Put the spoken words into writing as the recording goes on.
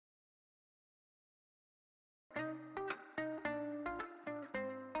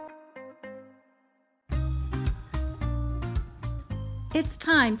It's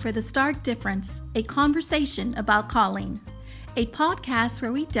time for The Stark Difference, a conversation about calling. A podcast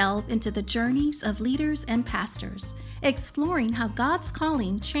where we delve into the journeys of leaders and pastors, exploring how God's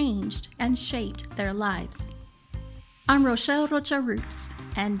calling changed and shaped their lives. I'm Rochelle Rocha Roots,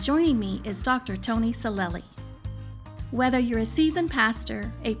 and joining me is Dr. Tony Salelli. Whether you're a seasoned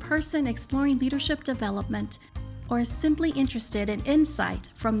pastor, a person exploring leadership development, or simply interested in insight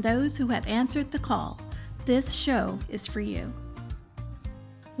from those who have answered the call, this show is for you.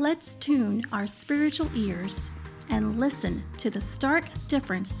 Let's tune our spiritual ears and listen to the stark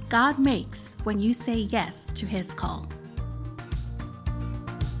difference God makes when you say yes to His call.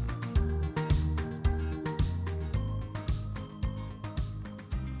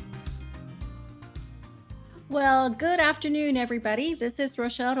 Well, good afternoon, everybody. This is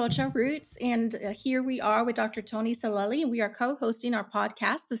Rochelle Rocha Roots, and here we are with Dr. Tony Salelli, and we are co-hosting our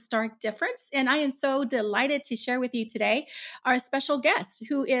podcast, The Stark Difference. And I am so delighted to share with you today our special guest,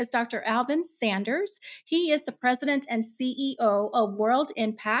 who is Dr. Alvin Sanders. He is the president and CEO of World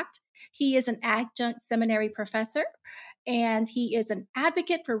Impact. He is an adjunct seminary professor, and he is an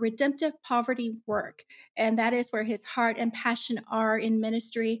advocate for redemptive poverty work. And that is where his heart and passion are in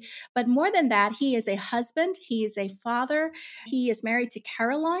ministry. But more than that, he is a husband. He is a father. He is married to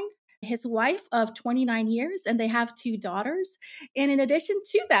Caroline, his wife of 29 years, and they have 2 daughters. And in addition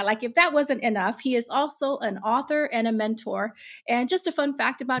to that, like if that wasn't enough, he is also an author and a mentor. And just a fun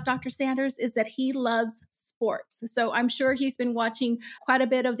fact about Dr. Sanders is that he loves sports. So I'm sure he's been watching quite a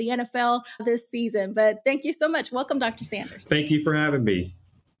bit of the NFL this season. But thank you so much. Welcome, Dr. Sanders. Thank you for having me.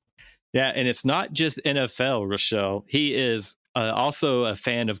 Yeah, and it's not just NFL, Rochelle. He is also a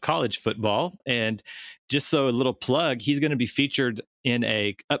fan of college football. And just so a little plug, he's going to be featured in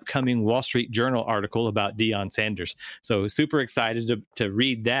a upcoming Wall Street Journal article about Deion Sanders. So super excited to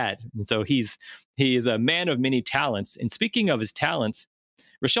read that. And so he is a man of many talents. And speaking of his talents,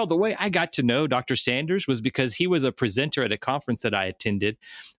 Rochelle, the way I got to know Dr. Sanders was because he was a presenter at a conference that I attended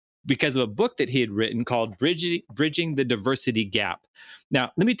because of a book that he had written called Bridging the Diversity Gap.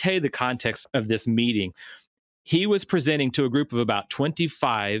 Now, let me tell you the context of this meeting. He was presenting to a group of about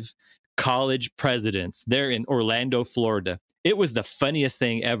 25 college presidents there in Orlando, Florida. It was the funniest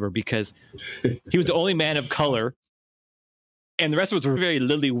thing ever because he was the only man of color and the rest of us were very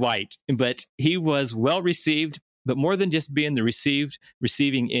lily white, but he was well received. But more than just being the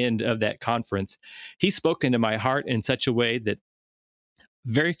receiving end of that conference, he spoke into my heart in such a way that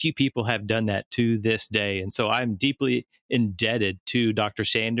very few people have done that to this day. And so I'm deeply indebted to Dr.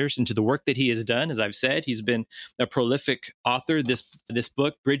 Sanders and to the work that he has done. As I've said, he's been a prolific author. This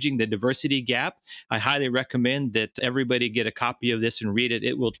book, Bridging the Diversity Gap, I highly recommend that everybody get a copy of this and read it.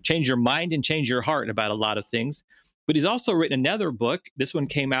 It will change your mind and change your heart about a lot of things. But he's also written another book. This one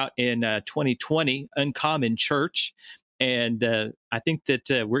came out in 2020, Uncommon Church. And I think that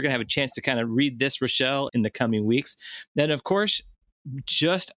we're going to have a chance to kind of read this, Rochelle, in the coming weeks. Then, of course,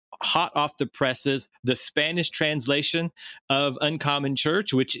 just hot off the presses, the Spanish translation of Uncommon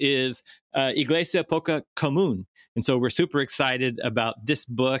Church, which is Iglesia Poca Común. And so we're super excited about this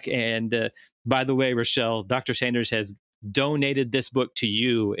book. And by the way, Rochelle, Dr. Sanders has donated this book to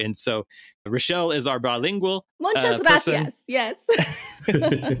you. And so Rochelle is our bilingual Muchas gracias. Yes.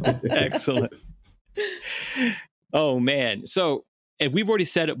 Excellent. Oh, man. So and we've already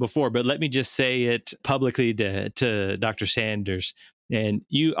said it before, but let me just say it publicly to Dr. Sanders. And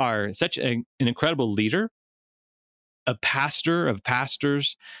you are such an incredible leader, a pastor of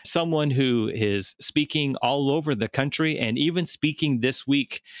pastors, someone who is speaking all over the country and even speaking this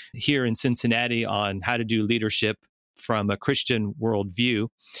week here in Cincinnati on how to do leadership from a Christian worldview.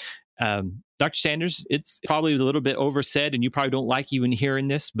 Dr. Sanders, it's probably a little bit oversaid and you probably don't like even hearing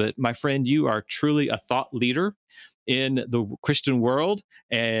this, but my friend, you are truly a thought leader in the Christian world,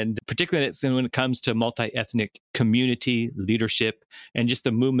 and particularly when it comes to multi-ethnic community leadership and just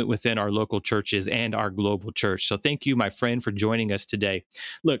the movement within our local churches and our global church. So thank you, my friend, for joining us today.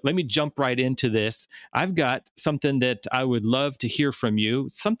 Look, let me jump right into this. I've got something that I would love to hear from you.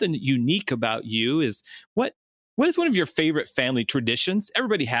 Something unique about you is what is one of your favorite family traditions?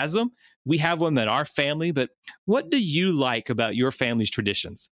 Everybody has them. We have them in our family, but what do you like about your family's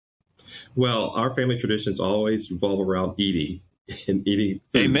traditions? Well, our family traditions always revolve around eating and eating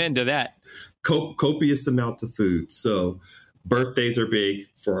food. Amen to that. Copious amounts of food. So birthdays are big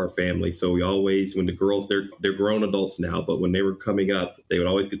for our family. So we always, when the girls, they're grown adults now, but when they were coming up, they would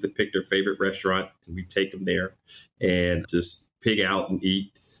always get to pick their favorite restaurant and we'd take them there and just pig out and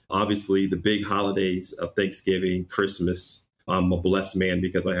eat. Obviously, the big holidays of Thanksgiving, Christmas. I'm a blessed man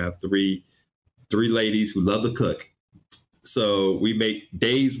because I have three ladies who love to cook. So we make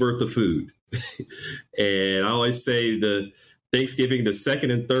days worth of food. And I always say the Thanksgiving, the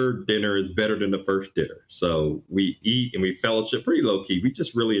second and third dinner is better than the first dinner. So we eat and we fellowship pretty low key. We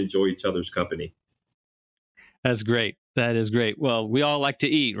just really enjoy each other's company. That's great. That is great. Well, we all like to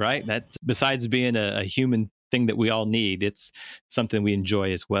eat, right? That besides being a human thing that we all need, it's something we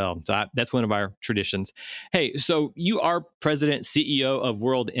enjoy as well. So that's one of our traditions. Hey, so you are president, CEO of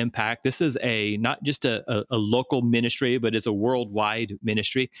World Impact. This is not just a local ministry, but it's a worldwide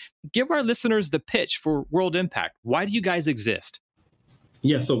ministry. Give our listeners the pitch for World Impact. Why do you guys exist?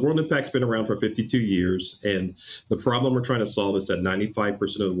 Yeah, so World Impact's been around for 52 years. And the problem we're trying to solve is that 95%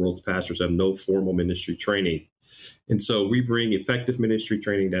 of the world's pastors have no formal ministry training. And so we bring effective ministry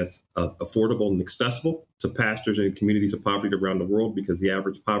training that's affordable and accessible to pastors in communities of poverty around the world, because the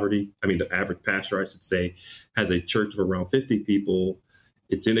average pastor, I should say, has a church of around 50 people.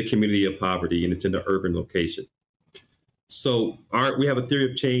 It's in a community of poverty and it's in an urban location. So we have a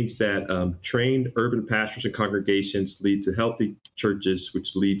theory of change that trained urban pastors and congregations lead to healthy churches,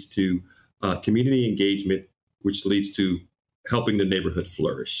 which leads to community engagement, which leads to helping the neighborhood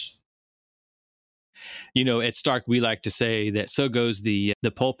flourish. You know, at Stark, we like to say that so goes the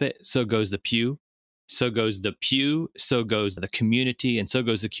pulpit, so goes the pew, so goes the pew, so goes the community, and so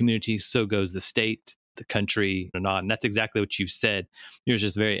goes the community, so goes the state, the country, and on. And that's exactly what you've said. You're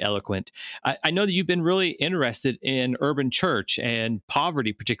just very eloquent. I know that you've been really interested in urban church and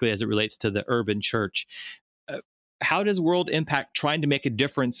poverty, particularly as it relates to the urban church. How does World Impact trying to make a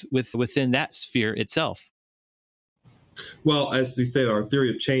difference within that sphere itself? Well, as we said, our theory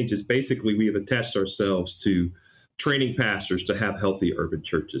of change is basically we have attached ourselves to training pastors to have healthy urban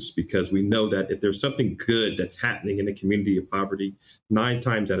churches, because we know that if there's something good that's happening in a community of poverty, 9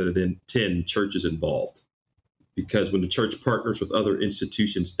 times out of 10, church is involved. Because when the church partners with other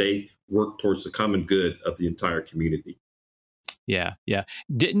institutions, they work towards the common good of the entire community. Yeah.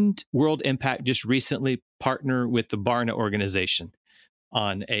 Didn't World Impact just recently partner with the Barna organization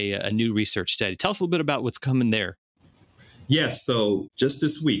on a new research study? Tell us a little bit about what's coming there. Yes. So just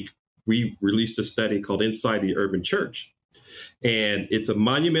this week, we released a study called Inside the Urban Church. And it's a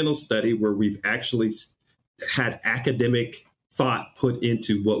monumental study where we've actually had academic thought put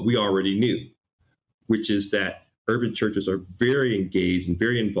into what we already knew, which is that urban churches are very engaged and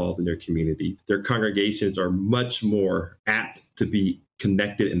very involved in their community. Their congregations are much more apt to be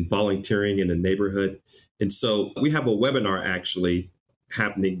connected and volunteering in the neighborhood. And so we have a webinar actually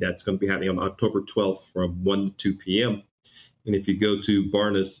happening that's going to be happening on October 12th from 1 to 2 p.m. And if you go to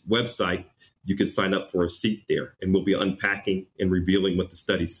Barna's website, you can sign up for a seat there, and we'll be unpacking and revealing what the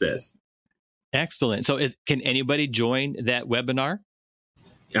study says. Excellent. So can anybody join that webinar?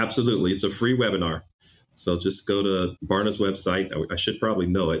 Absolutely. It's a free webinar. So just go to Barna's website. I should probably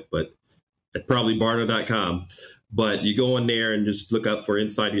know it, but it's probably barna.com. But you go on there and just look up for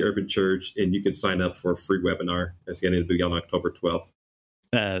Inside the Urban Church, and you can sign up for a free webinar. That's going to be on October 12th.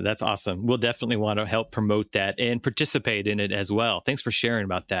 That's awesome. We'll definitely want to help promote that and participate in it as well. Thanks for sharing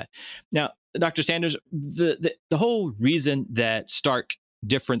about that. Now, Dr. Sanders, the whole reason that Stark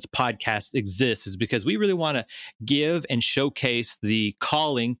Difference podcast exists is because we really want to give and showcase the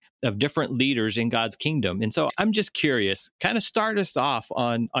calling of different leaders in God's kingdom. And so I'm just curious, kind of start us off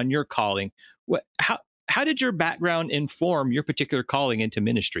on your calling. How did your background inform your particular calling into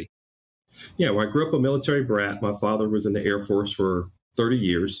ministry? Yeah, well, I grew up a military brat. My father was in the Air Force for 30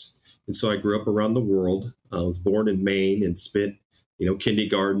 years. And so I grew up around the world. I was born in Maine and spent,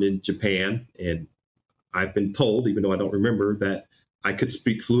 kindergarten in Japan. And I've been told, even though I don't remember, that I could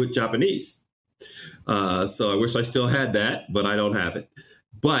speak fluent Japanese. So I wish I still had that, but I don't have it.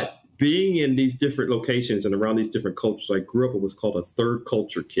 But being in these different locations and around these different cultures, I grew up with what's called a third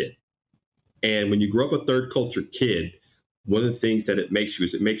culture kid. And when you grow up a third culture kid, one of the things that it makes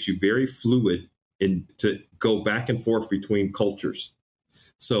you very fluid and to go back and forth between cultures.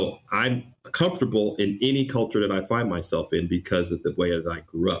 So I'm comfortable in any culture that I find myself in because of the way that I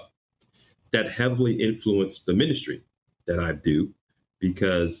grew up. That heavily influenced the ministry that I do,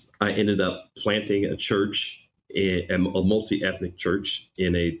 because I ended up planting a church, a multi-ethnic church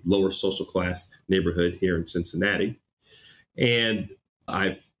in a lower social class neighborhood here in Cincinnati. And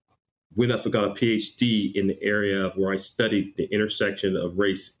I've went up and got a PhD in the area of where I studied the intersection of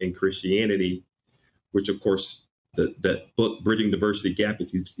race and Christianity, which, of course, that book, Bridging Diversity Gap,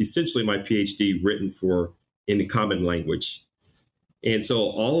 is essentially my PhD written in the common language. And so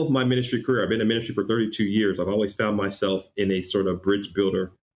all of my ministry career, I've been in ministry for 32 years. I've always found myself in a sort of bridge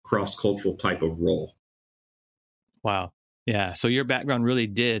builder, cross-cultural type of role. Wow. Yeah. So your background really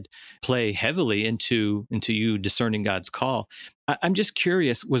did play heavily into you discerning God's call. I'm just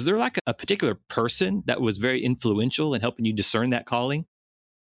curious, was there like a particular person that was very influential in helping you discern that calling?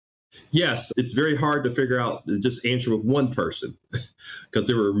 Yes, it's very hard to figure out, just answer with one person because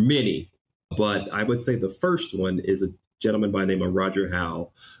there were many. But I would say the first one is a gentleman by the name of Roger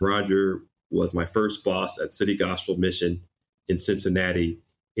Howe. Roger was my first boss at City Gospel Mission in Cincinnati.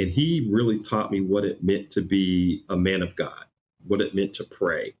 And he really taught me what it meant to be a man of God, what it meant to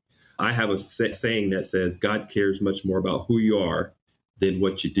pray. I have a saying that says, God cares much more about who you are than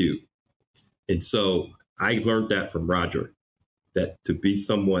what you do. And so I learned that from Roger, that to be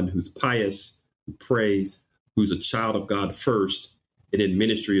someone who's pious, who prays, who's a child of God first, and in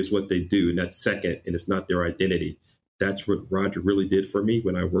ministry is what they do. And that's second, and it's not their identity. That's what Roger really did for me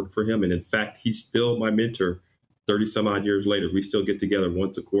when I worked for him. And in fact, he's still my mentor 30 some odd years later. We still get together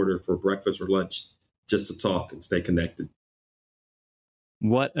once a quarter for breakfast or lunch just to talk and stay connected.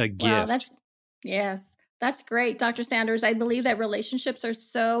 What a gift. Wow, that's great, Dr. Sanders. I believe that relationships are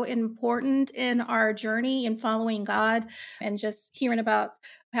so important in our journey in following God, and just hearing about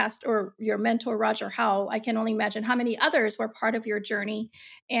your mentor, Roger Howe. I can only imagine how many others were part of your journey,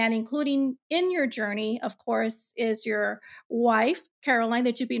 and including in your journey, of course, is your wife, Caroline,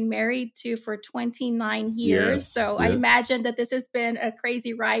 that you've been married to for 29 years. Yes, so yes. I imagine that this has been a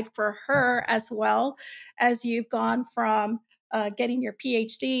crazy ride for her as well, as you've gone from getting your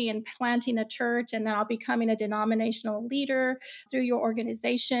PhD and planting a church, and now becoming a denominational leader through your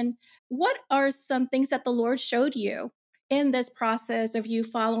organization. What are some things that the Lord showed you in this process of you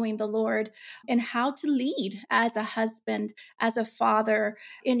following the Lord, and how to lead as a husband, as a father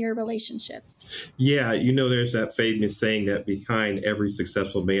in your relationships? Yeah, there's that famous saying that behind every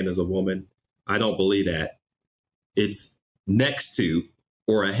successful man is a woman. I don't believe that. It's next to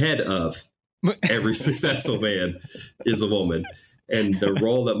or ahead of every successful man is a woman. And the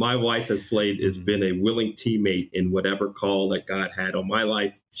role that my wife has played has been a willing teammate in whatever call that God had on my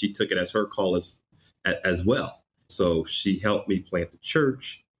life. She took it as her call as well. So she helped me plant the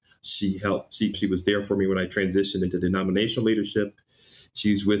church. She was there for me when I transitioned into denominational leadership.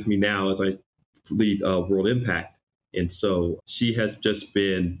 She's with me now as I lead World Impact. And so she has just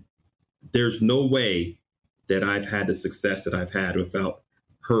been, there's no way that I've had the success that I've had without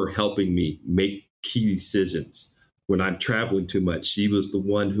her helping me make key decisions. When I'm traveling too much, she was the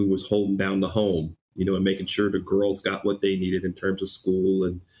one who was holding down the home, and making sure the girls got what they needed in terms of school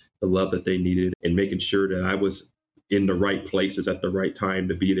and the love that they needed, and making sure that I was in the right places at the right time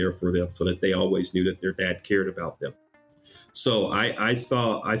to be there for them, so that they always knew that their dad cared about them. So I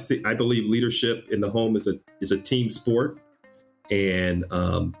believe leadership in the home is a team sport, and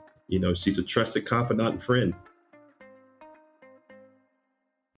she's a trusted confidant and friend.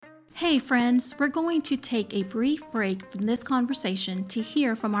 Hey friends, we're going to take a brief break from this conversation to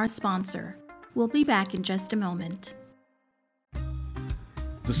hear from our sponsor. We'll be back in just a moment.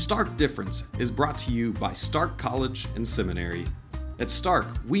 The Stark Difference is brought to you by Stark College and Seminary. At Stark,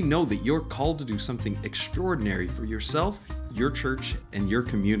 we know that you're called to do something extraordinary for yourself, your church, and your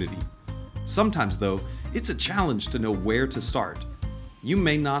community. Sometimes, though, it's a challenge to know where to start. You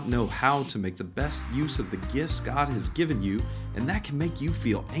may not know how to make the best use of the gifts God has given you, and that can make you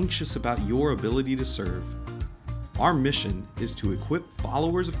feel anxious about your ability to serve. Our mission is to equip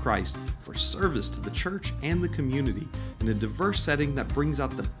followers of Christ for service to the church and the community in a diverse setting that brings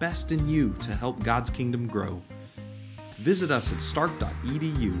out the best in you to help God's kingdom grow. Visit us at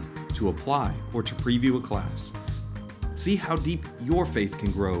stark.edu to apply or to preview a class. See how deep your faith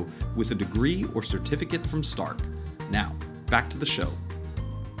can grow with a degree or certificate from Stark. Now, back to the show.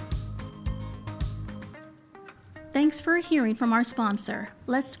 Thanks for hearing from our sponsor.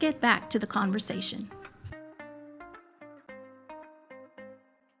 Let's get back to the conversation.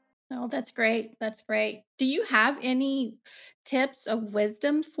 Oh, that's great. That's great. Do you have any tips of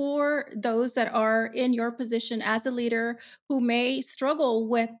wisdom for those that are in your position as a leader who may struggle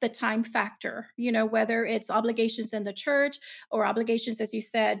with the time factor? Whether it's obligations in the church or obligations, as you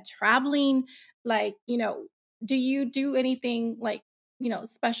said, traveling, do you do anything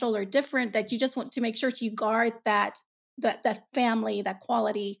special or different that you just want to make sure you guard that family, that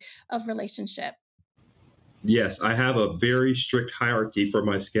quality of relationship? Yes, I have a very strict hierarchy for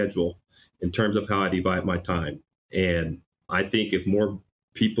my schedule in terms of how I divide my time. And I think if more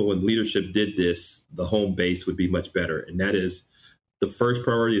people in leadership did this, the home base would be much better. And that is, the first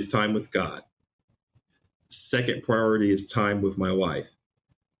priority is time with God. Second priority is time with my wife.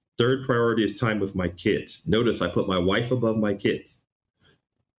 Third priority is time with my kids. Notice I put my wife above my kids.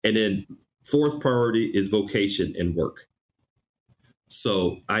 And then fourth priority is vocation and work.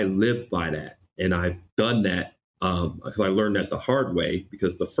 So I live by that. And I've done that because I learned that the hard way,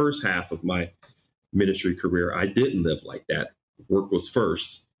 because the first half of my ministry career, I didn't live like that. Work was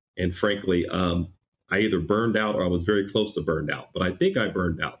first. And frankly, I either burned out or I was very close to burned out. But I think I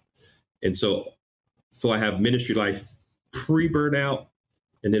burned out. And so I have ministry life pre-burnout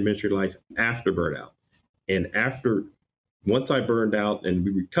and then ministry life after burnout. And once I burned out and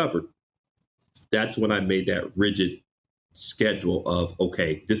we recovered, that's when I made that rigid schedule of,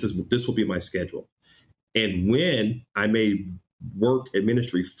 okay, this will be my schedule. And when I made work and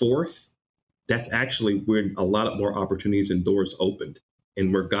ministry fourth, that's actually when a lot more opportunities and doors opened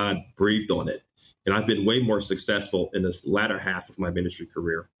and where God breathed on it. And I've been way more successful in this latter half of my ministry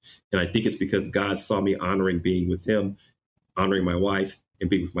career. And I think it's because God saw me honoring being with him, honoring my wife, and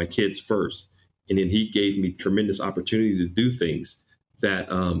being with my kids first. And then he gave me tremendous opportunity to do things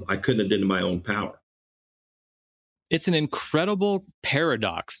that I couldn't have done in my own power. It's an incredible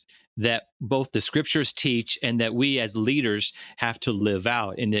paradox that both the scriptures teach and that we as leaders have to live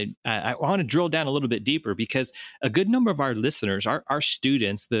out. And I want to drill down a little bit deeper, because a good number of our listeners, our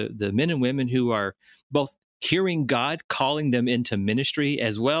students, the men and women who are both hearing God calling them into ministry,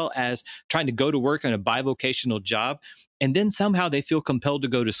 as well as trying to go to work on a bivocational job, and then somehow they feel compelled to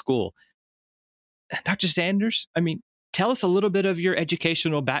go to school. Dr. Sanders, I mean, tell us a little bit of your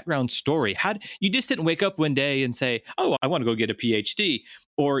educational background story. You just didn't wake up one day and say, oh, I want to go get a PhD,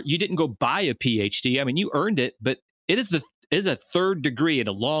 or you didn't go buy a PhD. I mean, you earned it, but it is a third degree in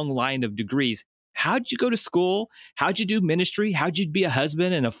a long line of degrees. How'd you go to school? How'd you do ministry? How'd you be a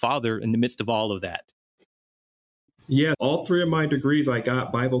husband and a father in the midst of all of that? Yeah, all three of my degrees I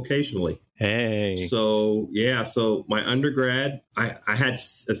got bivocationally. Hey. So my undergrad, I had a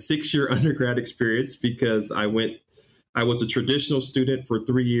 6-year undergrad experience because I was a traditional student for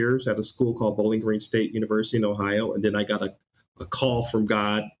 3 years at a school called Bowling Green State University in Ohio. And then I got a call from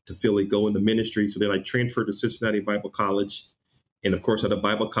God to feel go into ministry. So then I transferred to Cincinnati Bible College. And of course, at a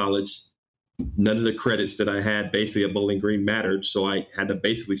Bible college, none of the credits that I had basically at Bowling Green mattered. So I had to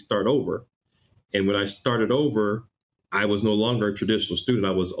basically start over. And when I started over, I was no longer a traditional student.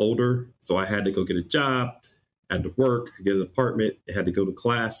 I was older. So I had to go get a job, had to work, get an apartment, I had to go to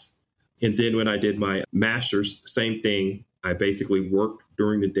class. And then when I did my master's, same thing. I basically worked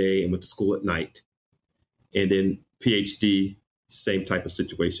during the day and went to school at night. And then PhD, same type of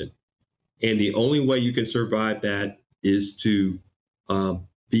situation. And the only way you can survive that is to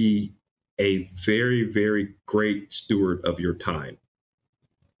be a very, very great steward of your time.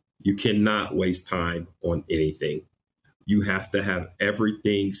 You cannot waste time on anything. You have to have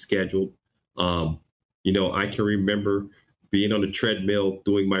everything scheduled. I can remember being on the treadmill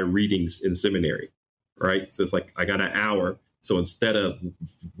doing my readings in seminary, right? So it's like I got an hour. So instead of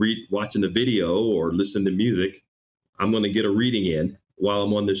watching the video or listening to music, I'm going to get a reading in while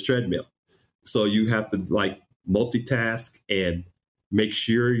I'm on this treadmill. So you have to multitask and make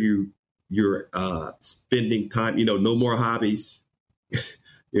sure you're spending time, no more hobbies.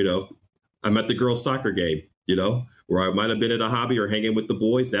 I'm at the girls' soccer game, where I might have been at a hobby or hanging with the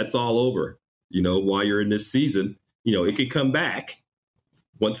boys. That's all over, while you're in this season. It can come back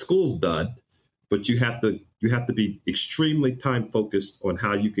once school's done, but you have to be extremely time focused on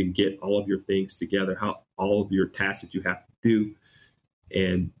how you can get all of your things together, how all of your tasks that you have to do.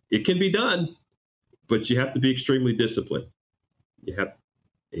 And it can be done, but you have to be extremely disciplined. You have,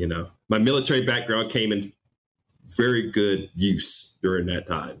 my military background came in very good use during that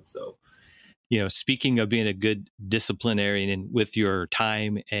time. So, speaking of being a good disciplinarian and with your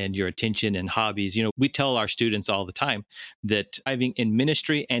time and your attention and hobbies, we tell our students all the time that having in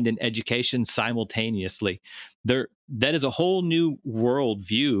ministry and in education simultaneously, that is a whole new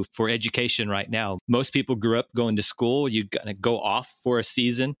worldview for education right now. Most people grew up going to school. You go off for a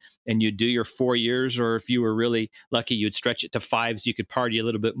season and you do your 4 years, or if you were really lucky, you'd stretch it to 5 so you could party a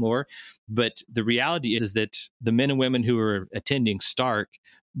little bit more. But the reality is that the men and women who are attending Stark,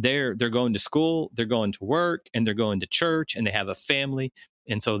 they're going to school, they're going to work, and they're going to church, and they have a family.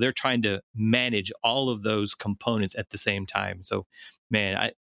 And so they're trying to manage all of those components at the same time. So, man,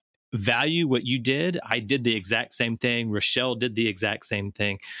 I value what you did. I did the exact same thing. Rochelle did the exact same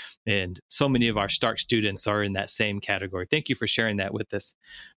thing. And so many of our Stark students are in that same category. Thank you for sharing that with us.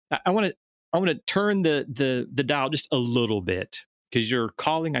 I want to turn the dial just a little bit, because your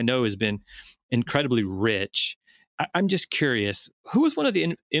calling, I know, has been incredibly rich. I'm just curious, who was one of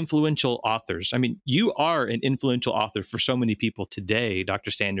the influential authors? I mean, you are an influential author for so many people today, Dr.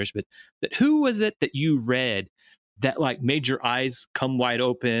 Sanders, but who was it that you read that made your eyes come wide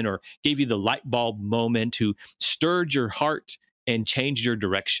open or gave you the light bulb moment, who stirred your heart and changed your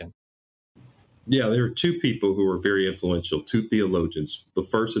direction? Yeah, there are two people who were very influential, two theologians. The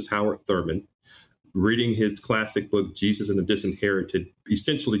first is Howard Thurman. Reading his classic book, Jesus and the Disinherited,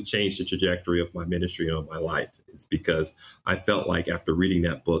 essentially changed the trajectory of my ministry and of my life. It's because I felt like after reading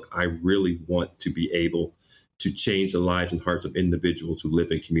that book, I really want to be able to change the lives and hearts of individuals who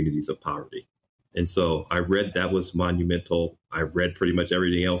live in communities of poverty. And so I read that was monumental. I read pretty much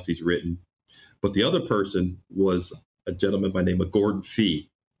everything else he's written. But the other person was a gentleman by the name of Gordon Fee,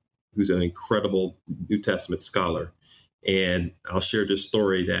 who's an incredible New Testament scholar. And I'll share this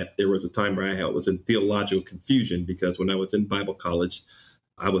story that there was a time where I was in theological confusion because when I was in Bible college,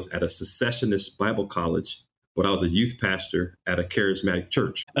 I was at a secessionist Bible college, but I was a youth pastor at a charismatic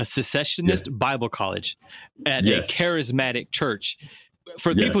church. A secessionist Bible college at Yes. a charismatic church.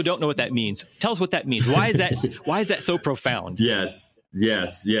 For people who don't know what that means, tell us what that means. Why is that so profound? Yes.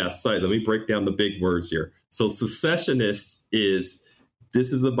 Sorry, let me break down the big words here. So secessionist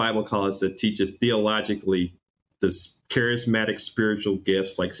this is a Bible college that teaches theologically the charismatic spiritual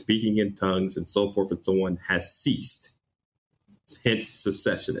gifts like speaking in tongues and so forth and so on has ceased. Hence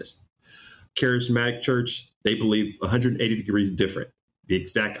secessionist. Charismatic church, they believe 180 degrees different, the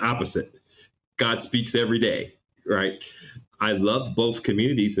exact opposite. God speaks every day, right? I loved both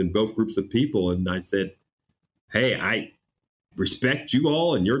communities and both groups of people. And I said, hey, I respect you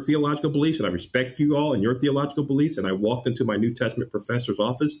all and your theological beliefs, and I respect you all and your theological beliefs. And I walked into my New Testament professor's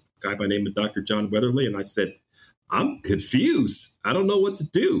office, a guy by the name of Dr. John Weatherly, and I said, I'm confused. I don't know what to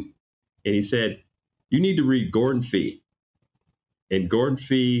do. And he said, you need to read Gordon Fee. And Gordon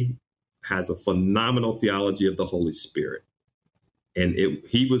Fee has a phenomenal theology of the Holy Spirit. And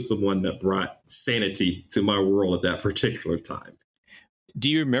he was the one that brought sanity to my world at that particular time. Do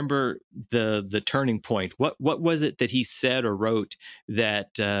you remember the turning point? What was it that he said or wrote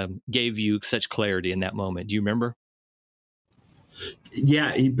that gave you such clarity in that moment? Do you remember?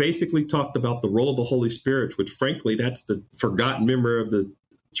 Yeah, he basically talked about the role of the Holy Spirit, which frankly, that's the forgotten member of the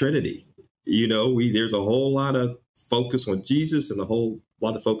Trinity. You know, there's a whole lot of focus on Jesus and a whole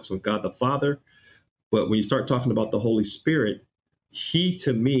lot of focus on God the Father. But when you start talking about the Holy Spirit, he,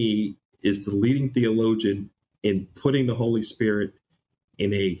 to me, is the leading theologian in putting the Holy Spirit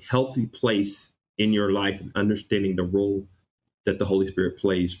in a healthy place in your life and understanding the role that the Holy Spirit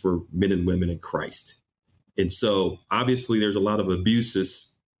plays for men and women in Christ. And so obviously there's a lot of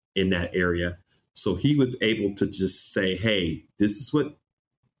abuses in that area. So he was able to just say, hey, this is what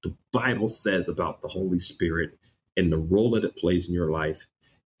the Bible says about the Holy Spirit and the role that it plays in your life.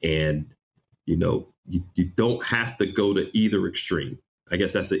 And, you know, you don't have to go to either extreme. I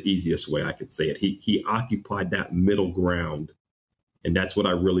guess that's the easiest way I could say it. He occupied that middle ground. And that's what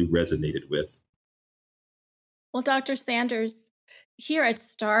I really resonated with. Well, Dr. Sanders, here at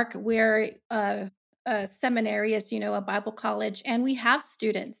Stark, we're a seminary, as you know, a Bible college, and we have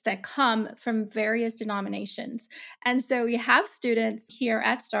students that come from various denominations. And so you have students here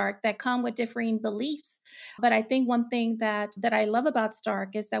at Stark that come with differing beliefs. But I think one thing that I love about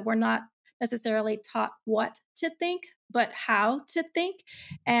Stark is that we're not necessarily taught what to think, but how to think.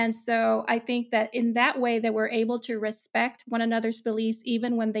 And so I think that in that way that we're able to respect one another's beliefs,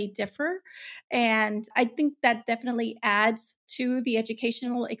 even when they differ. And I think that definitely adds to the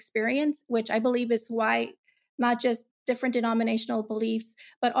educational experience, which I believe is why not just different denominational beliefs,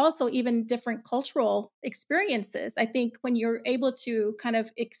 but also even different cultural experiences. I think when you're able to kind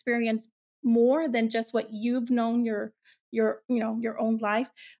of experience more than just what you've known your own life,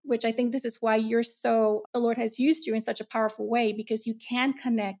 which I think this is why the Lord has used you in such a powerful way, because you can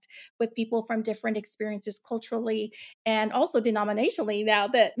connect with people from different experiences culturally and also denominationally, now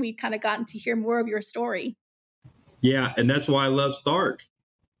that we've kind of gotten to hear more of your story. Yeah, and that's why I love Stark,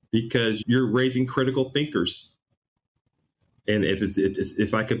 because you're raising critical thinkers. And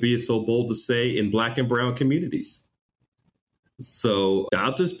if I could be so bold to say, in Black and brown communities. So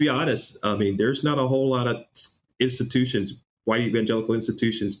I'll just be honest. I mean, there's not a whole lot of institutions, white evangelical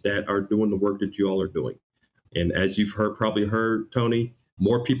institutions, that are doing the work that you all are doing. And as you've probably heard, Tony,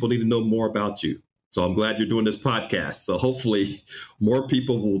 more people need to know more about you. So I'm glad you're doing this podcast. So hopefully more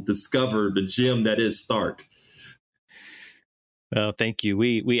people will discover the gem that is Stark. Well, thank you.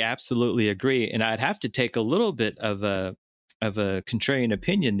 We absolutely agree. And I'd have to take a little bit of a contrarian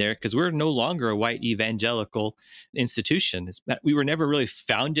opinion there, because we're no longer a white evangelical institution. We were never really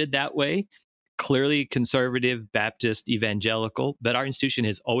founded that way. Clearly conservative, Baptist, evangelical, but our institution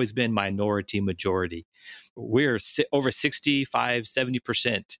has always been minority majority. We're over 65,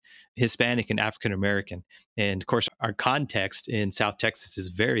 70% Hispanic and African American. And of course, our context in South Texas is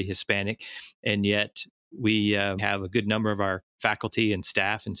very Hispanic. And yet we have a good number of our faculty and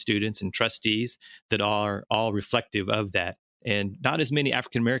staff and students and trustees that are all reflective of that. And not as many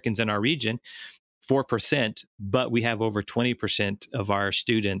African Americans in our region, 4%, but we have over 20% of our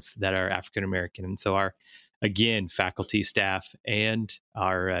students that are African American. And so our, again, faculty, staff, and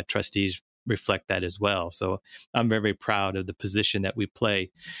our trustees reflect that as well. So I'm very, very proud of the position that we play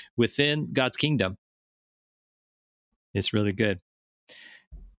within God's kingdom. It's really good.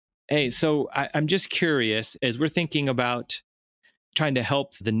 Hey, so I'm just curious, as we're thinking about trying to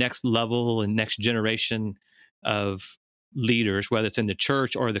help the next level and next generation of leaders, whether it's in the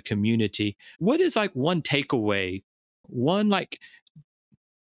church or the community, what is like one takeaway, one like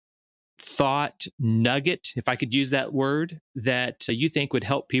thought nugget, if I could use that word, that you think would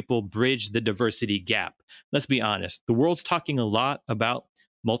help people bridge the diversity gap? Let's be honest. The world's talking a lot about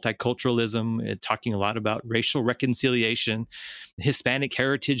multiculturalism, talking a lot about racial reconciliation, Hispanic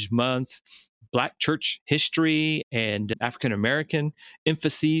Heritage Month, Black church history, and African American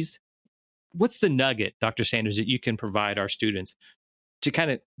emphases. What's the nugget, Dr. Sanders, that you can provide our students to kind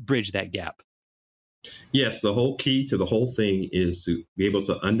of bridge that gap? Yes, the whole key to the whole thing is to be able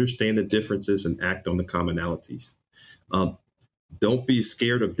to understand the differences and act on the commonalities. Don't be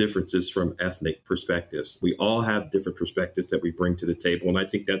scared of differences from ethnic perspectives. We all have different perspectives that we bring to the table, and I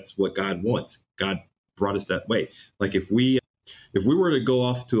think that's what God wants. God brought us that way. Like if we were to go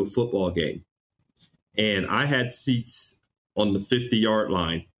off to a football game and I had seats on the 50-yard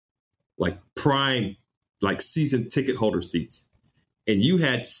line, like prime, like season ticket holder seats, and you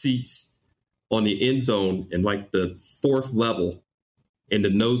had seats on the end zone and like the fourth level in the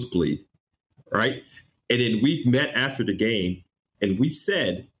nosebleed, right? And then we met after the game and we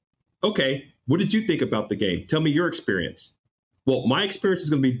said, okay, what did you think about the game? Tell me your experience. Well, my experience is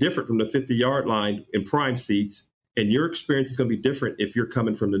going to be different from the 50-yard line in prime seats, and your experience is going to be different if you're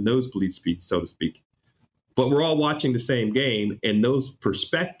coming from the nosebleed seat, so to speak. But we're all watching the same game, and those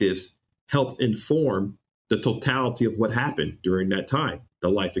perspectives help inform the totality of what happened during that time, the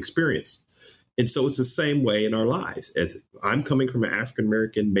life experience. And so it's the same way in our lives. As I'm coming from an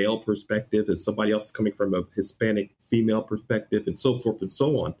African-American male perspective and somebody else is coming from a Hispanic female perspective and so forth and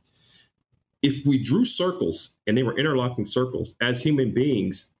so on. If we drew circles and they were interlocking circles as human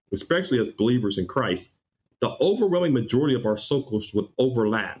beings, especially as believers in Christ, the overwhelming majority of our circles would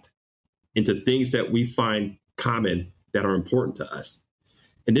overlap into things that we find common that are important to us.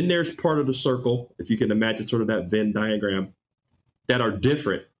 And then there's part of the circle, if you can imagine sort of that Venn diagram, that are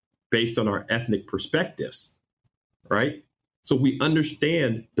different based on our ethnic perspectives, right? So we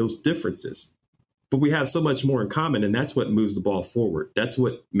understand those differences, but we have so much more in common, and that's what moves the ball forward. That's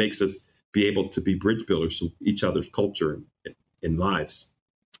what makes us be able to be bridge builders to each other's culture and lives.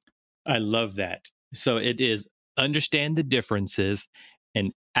 I love that. So it is understand the differences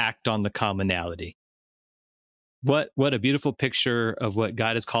and act on the commonality. What a beautiful picture of what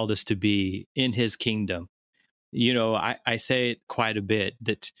God has called us to be in his kingdom. You know, I say it quite a bit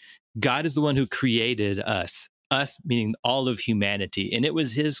that God is the one who created us meaning all of humanity. And it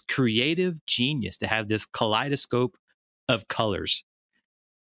was his creative genius to have this kaleidoscope of colors.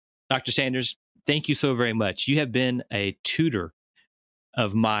 Dr. Sanders, thank you so very much. You have been a tutor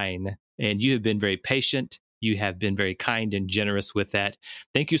of mine, and you have been very patient. You have been very kind and generous with that.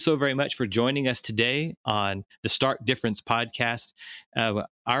 Thank you so very much for joining us today on the Stark Difference podcast.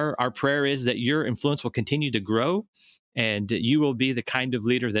 Our prayer is that your influence will continue to grow, and you will be the kind of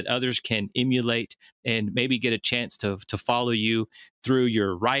leader that others can emulate and maybe get a chance to follow you through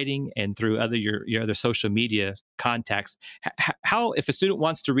your writing and through your other social media contacts. How, if a student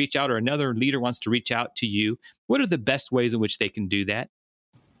wants to reach out or another leader wants to reach out to you, what are the best ways in which they can do that?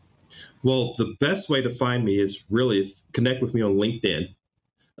 Well, the best way to find me is really connect with me on LinkedIn.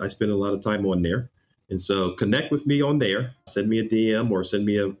 I spend a lot of time on there. And so connect with me on there. Send me a DM or send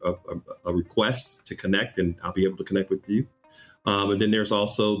me a request to connect, and I'll be able to connect with you. And then there's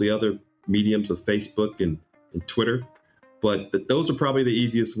also the other mediums of Facebook and Twitter. But those are probably the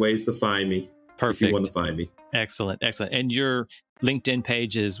easiest ways to find me. Perfect. If you want to find me. Excellent. And your LinkedIn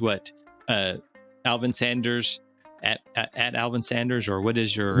page is what? Alvin Sanders? At Alvin Sanders, or what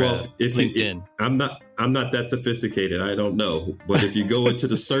is your LinkedIn? I'm not that sophisticated. I don't know. But if you go into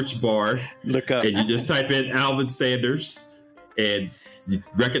the search bar look up and you just type in Alvin Sanders and you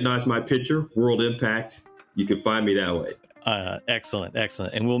recognize my picture, World Impact, you can find me that way. Excellent.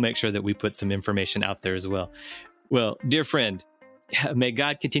 And we'll make sure that we put some information out there as well. Well, dear friend, may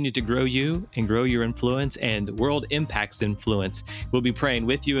God continue to grow you and grow your influence and World Impact's influence. We'll be praying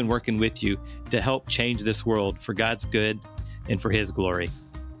with you and working with you to help change this world for God's good and for his glory.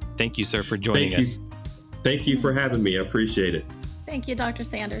 Thank you, sir, for joining us. Thank you for having me. I appreciate it. Thank you, Dr.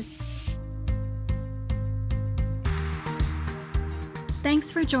 Sanders.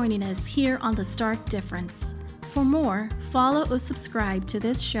 Thanks for joining us here on The Stark Difference. For more, follow or subscribe to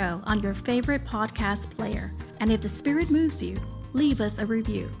this show on your favorite podcast player. And if the Spirit moves you, leave us a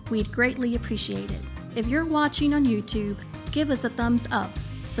review. We'd greatly appreciate it. If you're watching on YouTube, give us a thumbs up,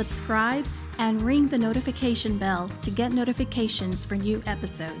 subscribe, and ring the notification bell to get notifications for new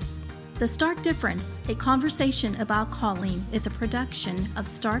episodes. The Stark Difference, a conversation about calling, is a production of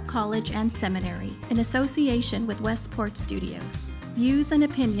Stark College and Seminary in association with Westport Studios. Views and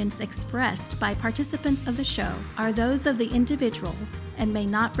opinions expressed by participants of the show are those of the individuals and may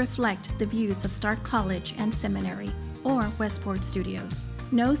not reflect the views of Stark College and Seminary or Westport Studios.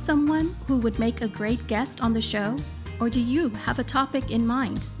 Know someone who would make a great guest on the show? Or do you have a topic in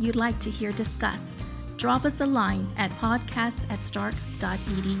mind you'd like to hear discussed? Drop us a line at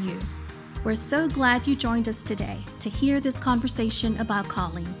podcasts@stark.edu. We're so glad you joined us today to hear this conversation about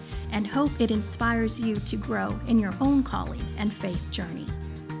calling and hope it inspires you to grow in your own calling and faith journey.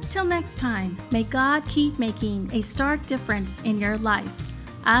 Till next time, may God keep making a stark difference in your life.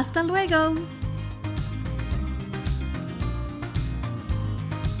 Hasta luego!